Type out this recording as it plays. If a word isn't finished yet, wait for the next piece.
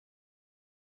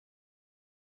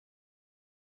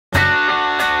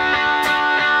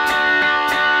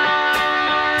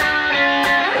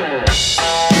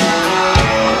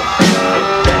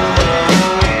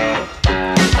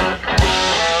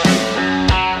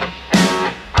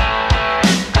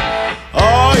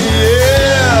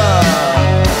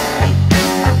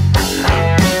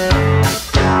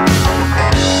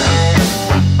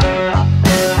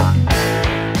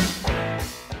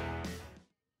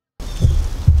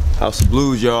House of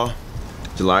Blues, y'all.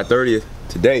 July 30th.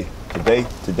 Today.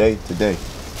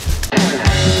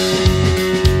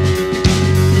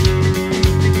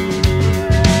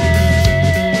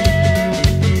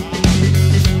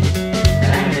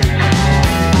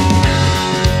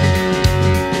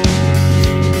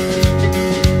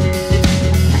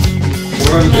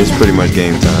 It's pretty much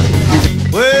game time.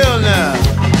 Well now,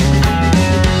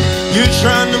 you're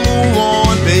trying to move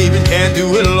on, baby, can't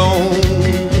do it alone.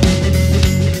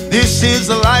 This is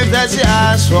the life that you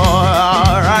asked for,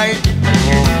 alright.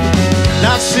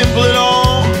 Not simple at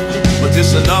all, but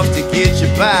just enough to get you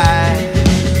by.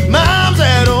 Mom's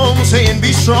at home saying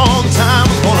be strong,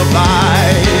 time's gonna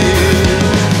fly.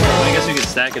 I guess we could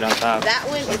stack it on top. That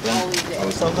way is always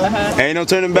it. Ain't no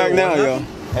turning back now, y'all.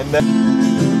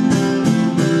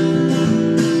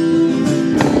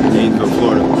 Gainesville,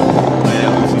 Florida. Yeah,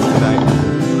 Lucy tonight.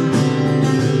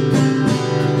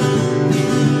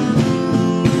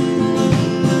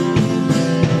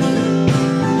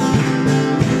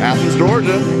 Athens,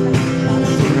 Georgia.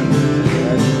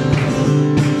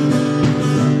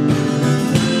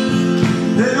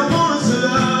 They don't want us to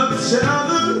love each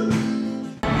other.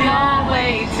 You're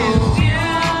way too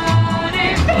beautiful,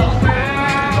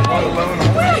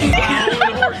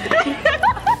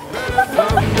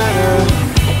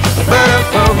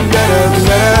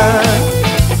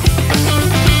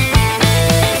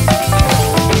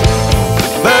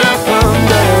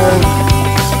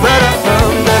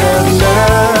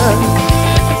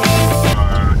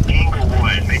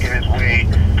 Inglewood making his way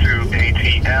to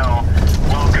ATL.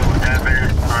 Welcome, Evan,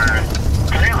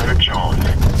 Taylor Jones.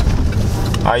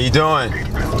 How you doing?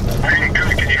 Hey,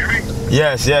 good. Can you hear me?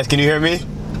 Yes, can you hear me?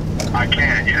 I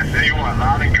can, yes. There you are,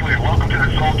 loud and clear. Welcome to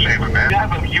the Soul Chamber, man. You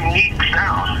have a unique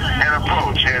sound and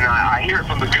approach, and I hear it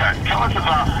from the gut. Tell us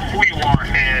about who you are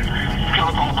and tell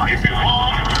us all about your music.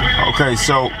 Okay,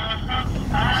 so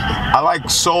I like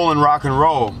soul and rock and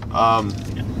roll.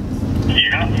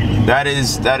 Yeah. That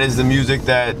is the music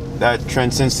that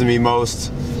transcends to me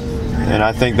most, and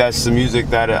I think that's the music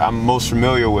that I'm most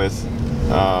familiar with,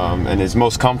 and is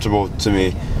most comfortable to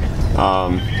me.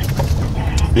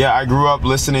 Yeah, I grew up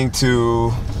listening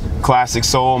to classic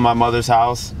soul in my mother's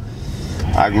house.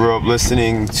 I grew up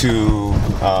listening to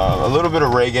a little bit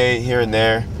of reggae here and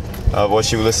there, what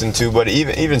she would listen to, but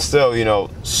even still, you know,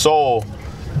 soul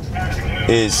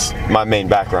is my main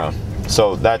background.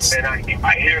 So that's. And I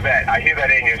hear that. I hear that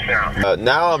in your sound.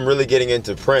 Now I'm really getting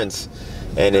into Prince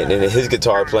and his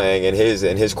guitar playing and his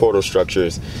chordal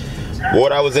structures.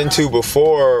 What I was into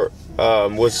before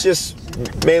was just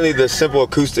mainly the simple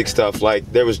acoustic stuff. Like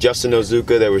there was Justin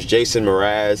Ozuka, there was Jason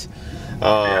Mraz,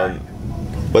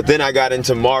 but then I got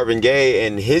into Marvin Gaye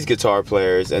and his guitar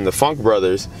players and the Funk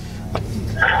Brothers.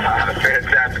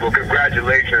 Fantastic. Well,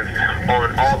 congratulations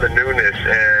on all the newness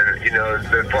and, you know,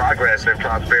 the progress and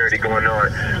prosperity going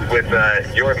on with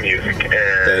your music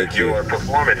and your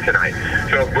performance tonight.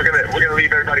 So we're gonna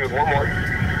leave everybody with one more.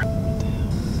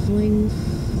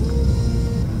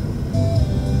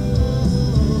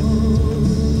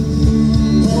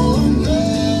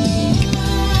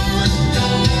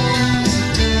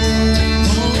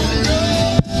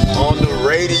 On the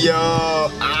radio.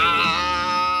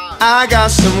 I got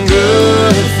some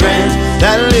good friends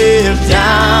that live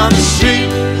down the street.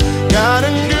 Got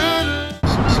a good.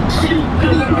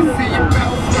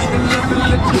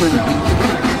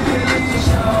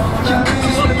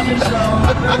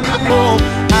 Oh,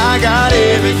 I got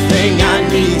everything I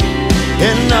need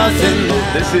and nothing.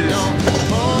 This is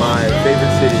my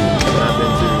favorite city that I've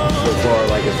been to so far,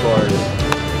 like as far as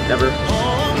ever.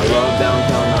 I love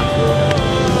downtown Knoxville.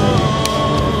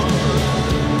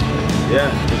 Yeah,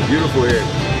 it's beautiful here.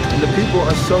 And the people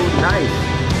are so nice.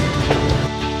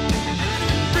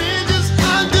 Bridges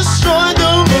are destroyed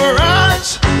the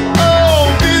mirage.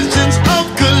 Oh, visions of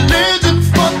collision,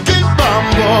 fucking bomb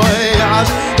boy.